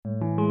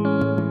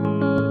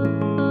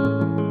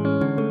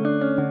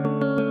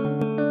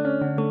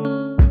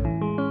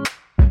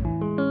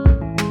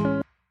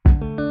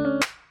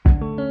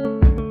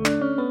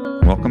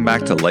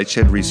back to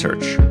Lightshed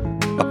Research,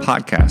 a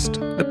podcast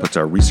that puts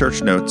our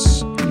research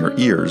notes in your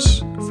ears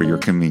for your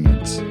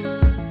convenience.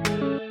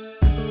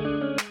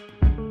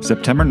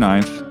 September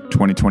 9th,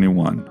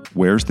 2021.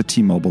 Where's the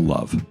T-Mobile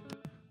love?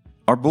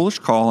 Our bullish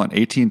call on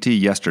AT&T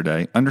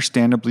yesterday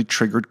understandably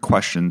triggered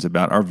questions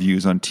about our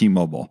views on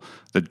T-Mobile,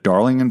 the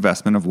darling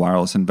investment of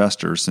wireless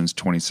investors since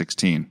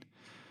 2016.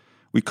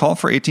 We called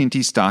for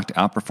AT&T stock to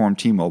outperform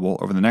T-Mobile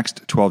over the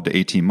next 12 to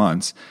 18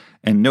 months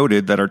and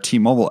noted that our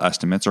T-Mobile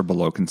estimates are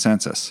below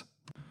consensus.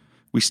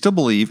 We still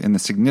believe in the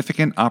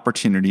significant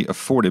opportunity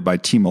afforded by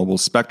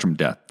T-Mobile's spectrum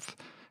depth.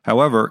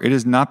 However, it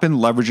has not been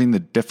leveraging the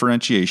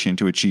differentiation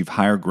to achieve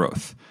higher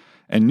growth,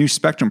 and new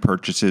spectrum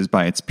purchases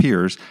by its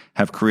peers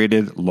have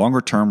created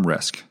longer-term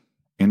risk.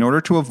 In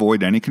order to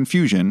avoid any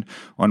confusion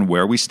on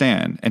where we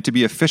stand and to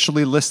be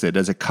officially listed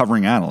as a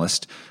covering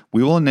analyst,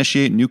 we will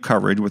initiate new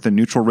coverage with a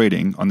neutral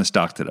rating on the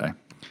stock today.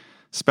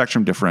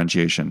 Spectrum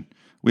differentiation.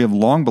 We have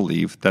long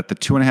believed that the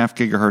 2.5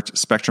 gigahertz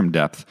spectrum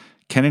depth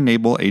can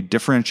enable a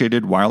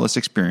differentiated wireless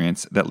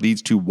experience that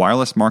leads to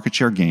wireless market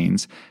share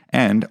gains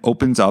and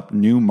opens up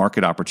new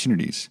market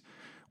opportunities.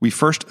 We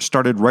first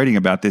started writing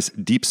about this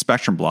deep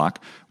spectrum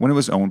block when it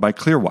was owned by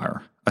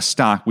Clearwire, a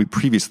stock we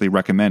previously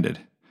recommended.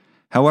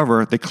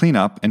 However, the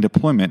cleanup and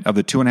deployment of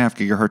the 2.5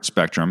 gigahertz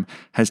spectrum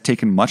has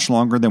taken much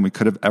longer than we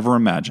could have ever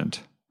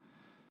imagined.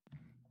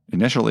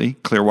 Initially,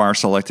 Clearwire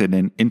selected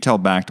an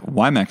Intel-backed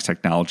WiMAX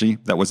technology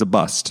that was a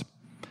bust.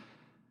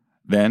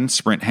 Then,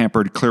 Sprint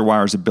hampered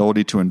Clearwire's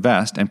ability to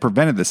invest and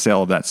prevented the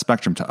sale of that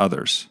spectrum to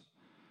others.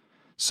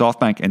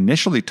 SoftBank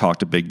initially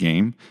talked a big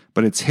game,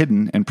 but its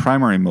hidden and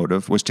primary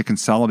motive was to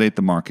consolidate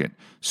the market,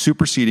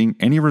 superseding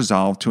any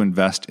resolve to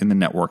invest in the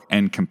network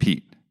and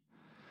compete.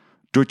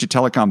 Deutsche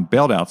Telekom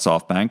bailed out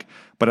SoftBank,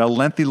 but a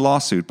lengthy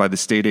lawsuit by the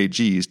state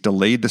AGs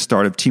delayed the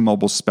start of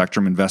T-Mobile's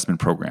spectrum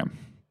investment program.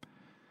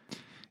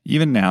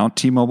 Even now,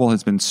 T-Mobile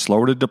has been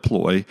slower to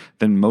deploy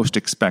than most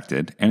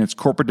expected, and its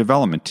corporate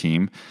development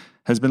team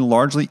has been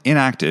largely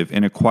inactive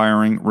in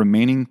acquiring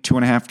remaining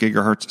 2.5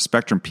 gigahertz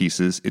spectrum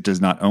pieces it does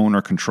not own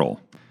or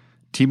control.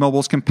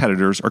 T-Mobile's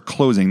competitors are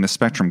closing the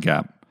spectrum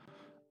gap.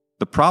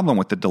 The problem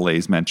with the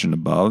delays mentioned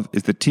above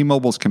is that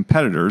T-Mobile's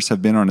competitors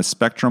have been on a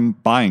spectrum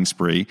buying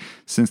spree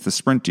since the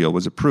Sprint deal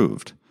was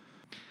approved.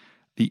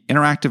 The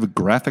interactive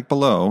graphic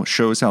below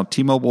shows how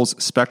T-Mobile's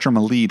spectrum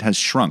lead has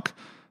shrunk,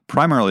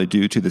 primarily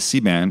due to the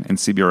C-band and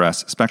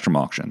CBRS spectrum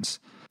auctions.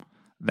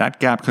 That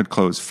gap could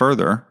close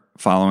further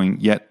following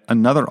yet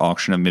another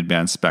auction of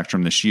mid-band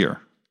spectrum this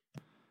year.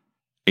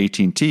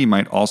 AT&T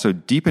might also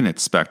deepen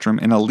its spectrum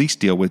in a lease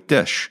deal with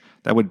Dish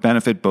that would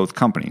benefit both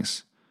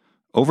companies.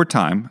 Over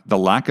time, the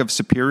lack of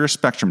superior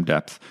spectrum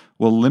depth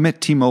will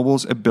limit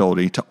T-Mobile's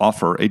ability to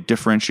offer a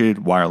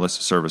differentiated wireless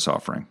service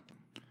offering.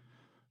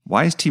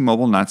 Why is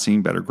T-Mobile not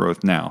seeing better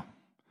growth now?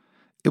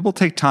 It will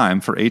take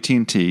time for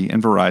AT&T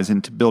and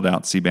Verizon to build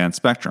out C-band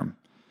spectrum.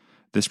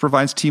 This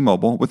provides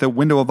T-Mobile with a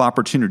window of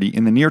opportunity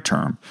in the near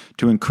term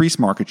to increase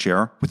market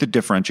share with a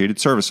differentiated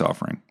service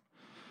offering.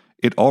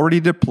 It already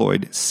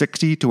deployed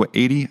 60 to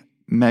 80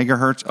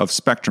 megahertz of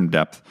spectrum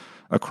depth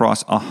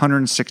across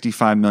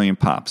 165 million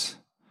pops.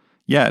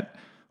 Yet,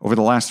 over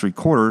the last 3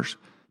 quarters,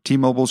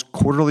 T-Mobile's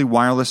quarterly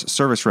wireless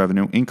service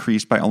revenue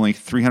increased by only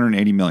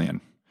 $380 million.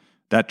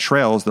 That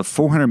trails the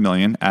 $400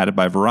 million added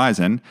by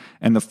Verizon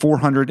and the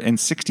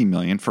 $460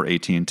 million for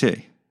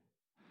AT&T.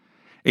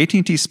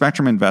 AT&T's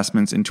spectrum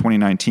investments in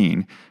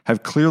 2019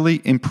 have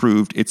clearly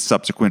improved its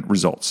subsequent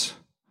results.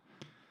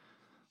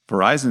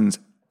 Verizon's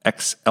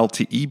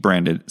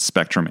XLTE-branded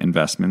spectrum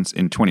investments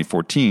in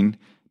 2014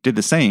 did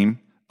the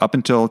same up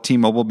until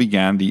T-Mobile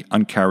began the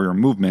Un-carrier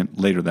movement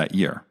later that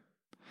year.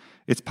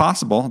 It's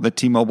possible that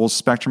T-Mobile's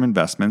spectrum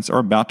investments are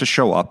about to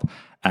show up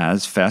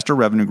as faster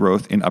revenue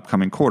growth in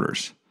upcoming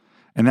quarters,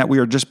 and that we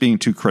are just being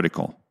too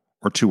critical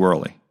or too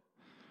early.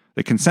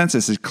 The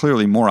consensus is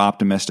clearly more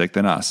optimistic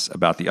than us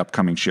about the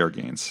upcoming share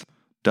gains.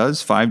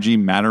 Does 5G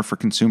matter for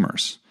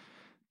consumers?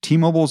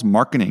 T-Mobile's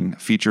marketing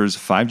features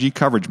 5G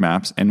coverage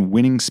maps and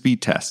winning speed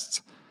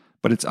tests,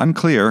 but it's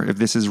unclear if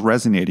this is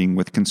resonating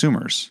with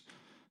consumers.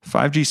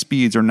 5G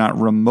speeds are not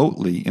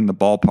remotely in the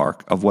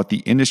ballpark of what the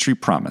industry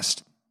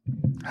promised.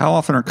 How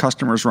often are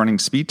customers running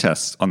speed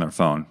tests on their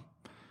phone?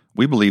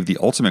 We believe the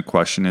ultimate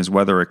question is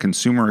whether a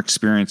consumer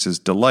experiences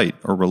delight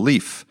or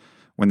relief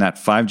when that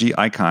 5G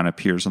icon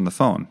appears on the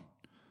phone.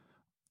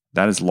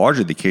 That is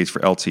largely the case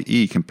for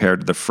LTE compared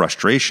to the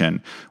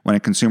frustration when a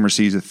consumer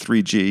sees a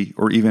 3G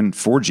or even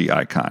 4G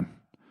icon.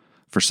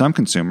 For some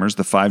consumers,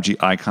 the 5G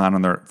icon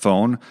on their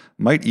phone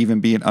might even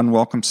be an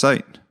unwelcome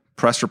sight.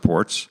 Press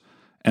reports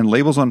and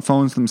labels on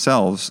phones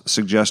themselves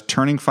suggest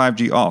turning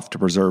 5G off to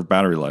preserve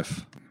battery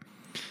life.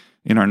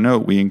 In our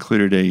note, we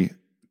included a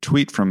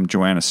tweet from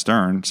Joanna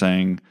Stern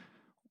saying,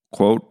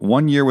 quote,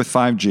 1 year with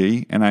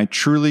 5G, and I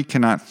truly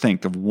cannot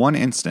think of one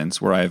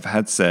instance where I have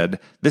had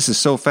said, this is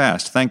so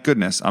fast, thank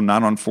goodness I'm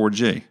not on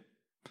 4G.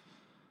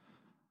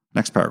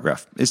 Next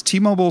paragraph. Is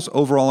T-Mobile's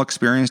overall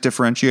experience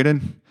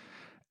differentiated?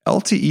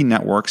 LTE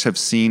networks have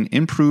seen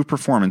improved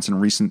performance in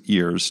recent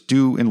years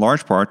due in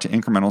large part to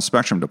incremental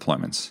spectrum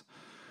deployments.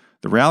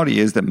 The reality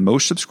is that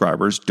most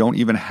subscribers don't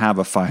even have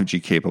a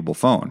 5G-capable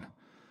phone.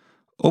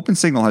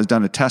 OpenSignal has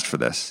done a test for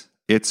this.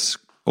 Its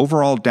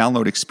overall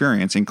download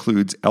experience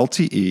includes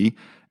LTE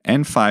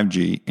and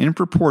 5G in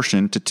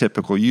proportion to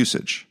typical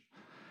usage.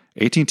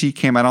 AT&T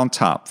came out on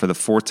top for the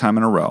fourth time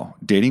in a row,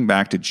 dating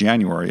back to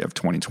January of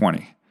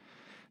 2020.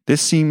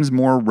 This seems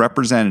more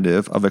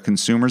representative of a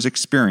consumer's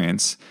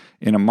experience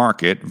in a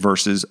market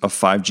versus a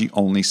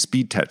 5G-only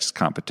speed test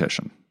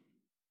competition.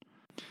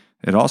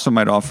 It also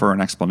might offer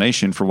an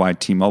explanation for why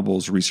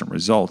T-Mobile's recent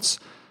results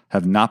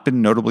have not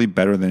been notably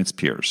better than its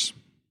peers.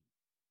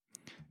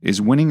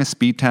 Is winning a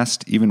speed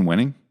test even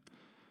winning?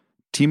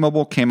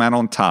 T-Mobile came out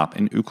on top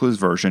in Ookla's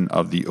version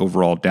of the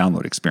overall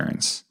download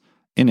experience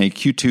in a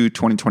Q2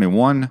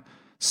 2021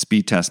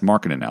 speed test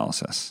market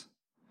analysis.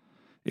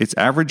 Its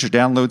average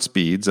download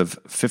speeds of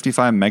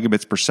 55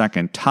 megabits per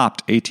second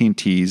topped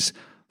AT&T's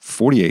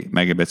 48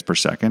 megabits per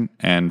second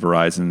and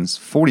Verizon's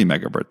 40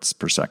 megabits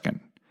per second.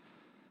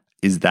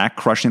 Is that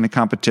crushing the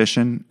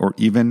competition or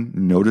even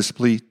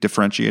noticeably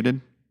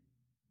differentiated?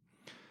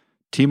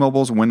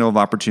 T-Mobile's window of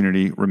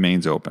opportunity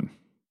remains open.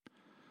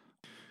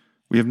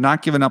 We have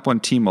not given up on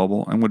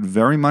T-Mobile and would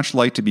very much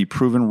like to be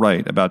proven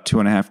right about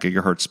 2.5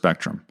 gigahertz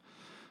spectrum.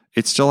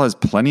 It still has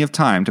plenty of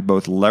time to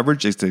both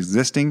leverage its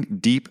existing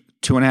deep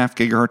 2.5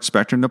 gigahertz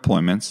spectrum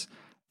deployments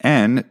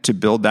and to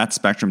build that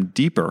spectrum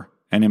deeper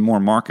and in more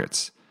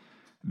markets.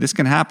 This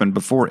can happen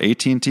before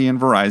AT&T and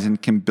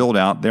Verizon can build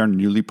out their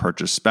newly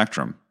purchased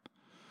spectrum.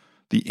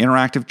 The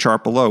interactive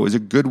chart below is a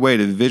good way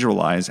to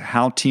visualize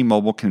how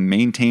T-Mobile can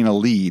maintain a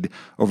lead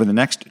over the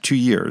next 2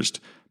 years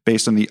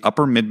based on the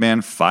upper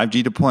mid-band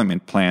 5G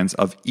deployment plans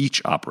of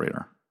each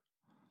operator.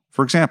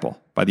 For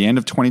example, by the end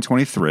of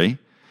 2023,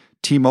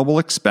 T-Mobile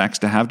expects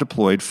to have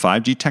deployed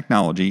 5G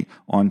technology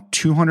on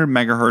 200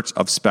 megahertz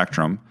of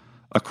spectrum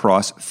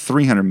across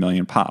 300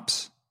 million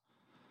pops.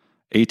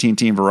 AT&T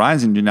and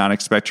Verizon do not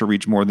expect to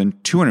reach more than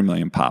 200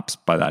 million pops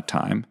by that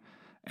time,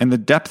 and the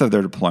depth of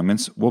their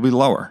deployments will be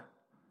lower.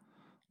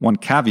 One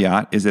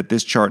caveat is that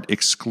this chart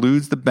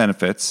excludes the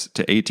benefits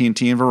to AT&T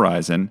and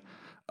Verizon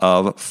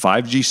of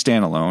 5G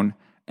standalone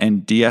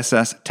and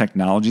DSS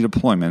technology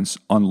deployments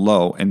on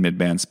low and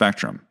mid-band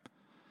spectrum.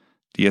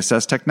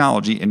 DSS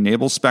technology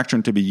enables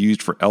spectrum to be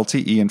used for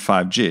LTE and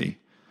 5G,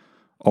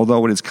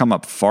 although it has come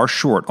up far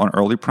short on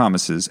early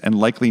promises and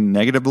likely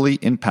negatively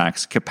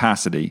impacts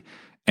capacity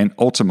and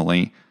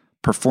ultimately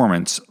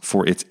performance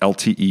for its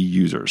LTE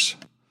users.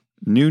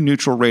 New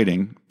neutral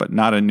rating, but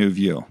not a new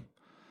view.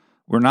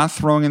 We're not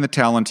throwing in the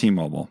towel on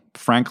T-Mobile.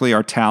 Frankly,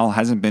 our towel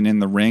hasn't been in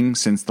the ring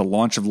since the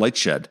launch of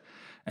Lightshed,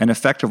 and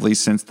effectively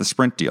since the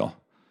Sprint deal.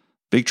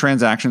 Big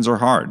transactions are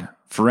hard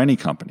for any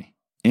company,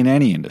 in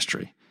any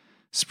industry.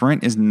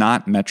 Sprint is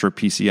not Metro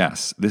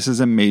PCS. This is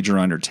a major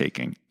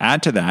undertaking.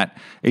 Add to that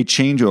a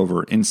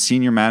changeover in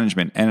senior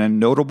management and a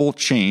notable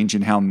change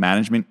in how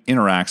management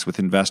interacts with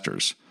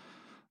investors.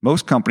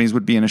 Most companies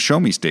would be in a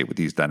show-me state with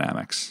these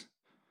dynamics.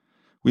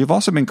 We have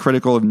also been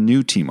critical of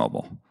new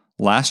T-Mobile.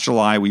 Last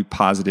July, we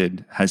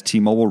posited, has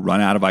T-Mobile run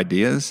out of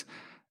ideas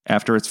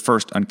after its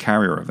first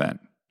Un-carrier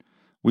event?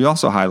 We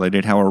also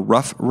highlighted how a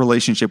rough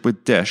relationship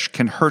with Dish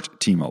can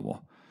hurt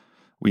T-Mobile.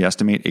 We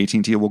estimate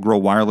AT&T will grow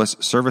wireless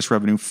service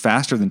revenue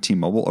faster than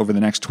T-Mobile over the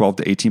next 12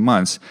 to 18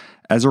 months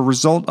as a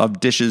result of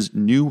Dish's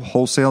new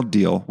wholesale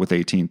deal with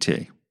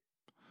AT&T.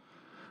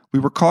 We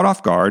were caught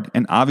off guard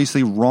and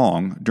obviously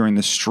wrong during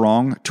the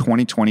strong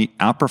 2020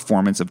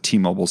 outperformance of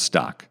T-Mobile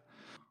stock.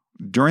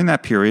 During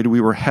that period, we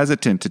were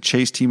hesitant to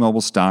chase T-Mobile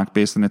stock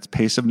based on its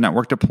pace of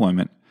network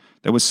deployment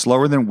that was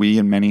slower than we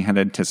and many had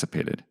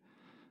anticipated.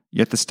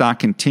 Yet the stock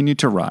continued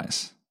to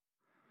rise.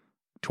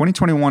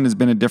 2021 has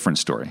been a different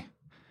story.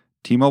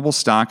 T-Mobile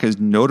stock has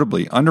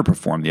notably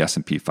underperformed the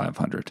S&P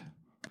 500.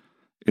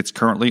 It's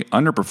currently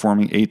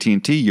underperforming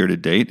AT&T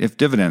year-to-date if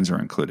dividends are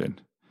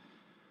included.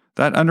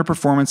 That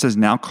underperformance has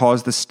now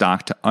caused the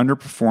stock to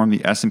underperform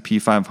the S&P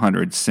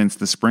 500 since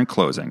the Sprint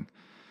closing,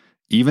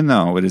 even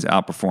though it has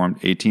outperformed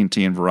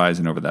AT&T and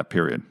Verizon over that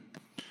period.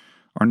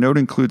 Our note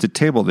includes a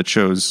table that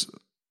shows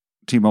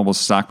T-Mobile's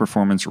stock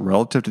performance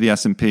relative to the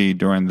S&P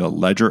during the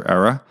Ledger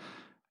era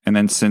and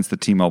then since the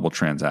T-Mobile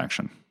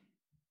transaction.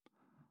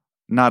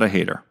 Not a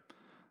hater.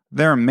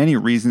 There are many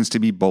reasons to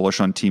be bullish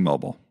on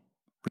T-Mobile.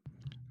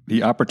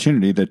 The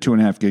opportunity that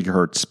 2.5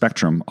 gigahertz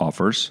spectrum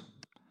offers.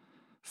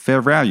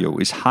 Fair value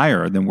is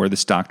higher than where the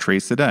stock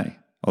trades today,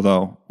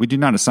 although we do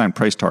not assign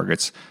price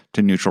targets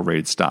to neutral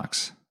rated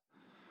stocks.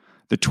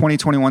 The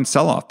 2021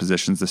 sell-off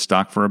positions the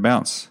stock for a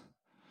bounce.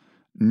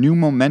 New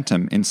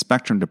momentum in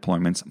spectrum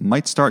deployments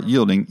might start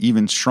yielding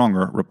even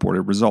stronger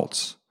reported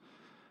results.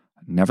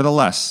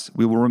 Nevertheless,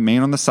 we will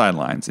remain on the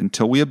sidelines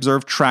until we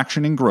observe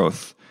traction and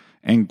growth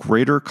and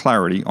greater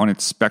clarity on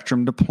its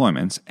spectrum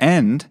deployments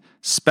and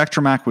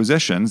spectrum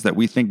acquisitions that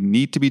we think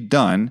need to be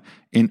done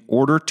in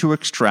order to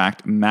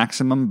extract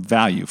maximum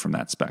value from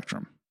that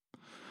spectrum.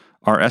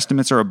 Our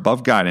estimates are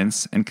above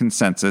guidance and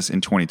consensus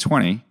in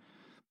 2020,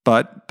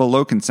 but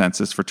below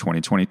consensus for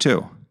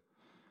 2022.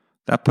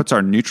 That puts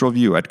our neutral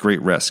view at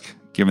great risk,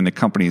 given the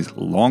company's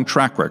long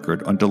track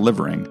record on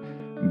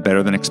delivering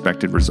better than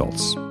expected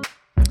results.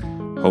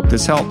 Hope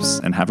this helps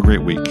and have a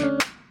great week.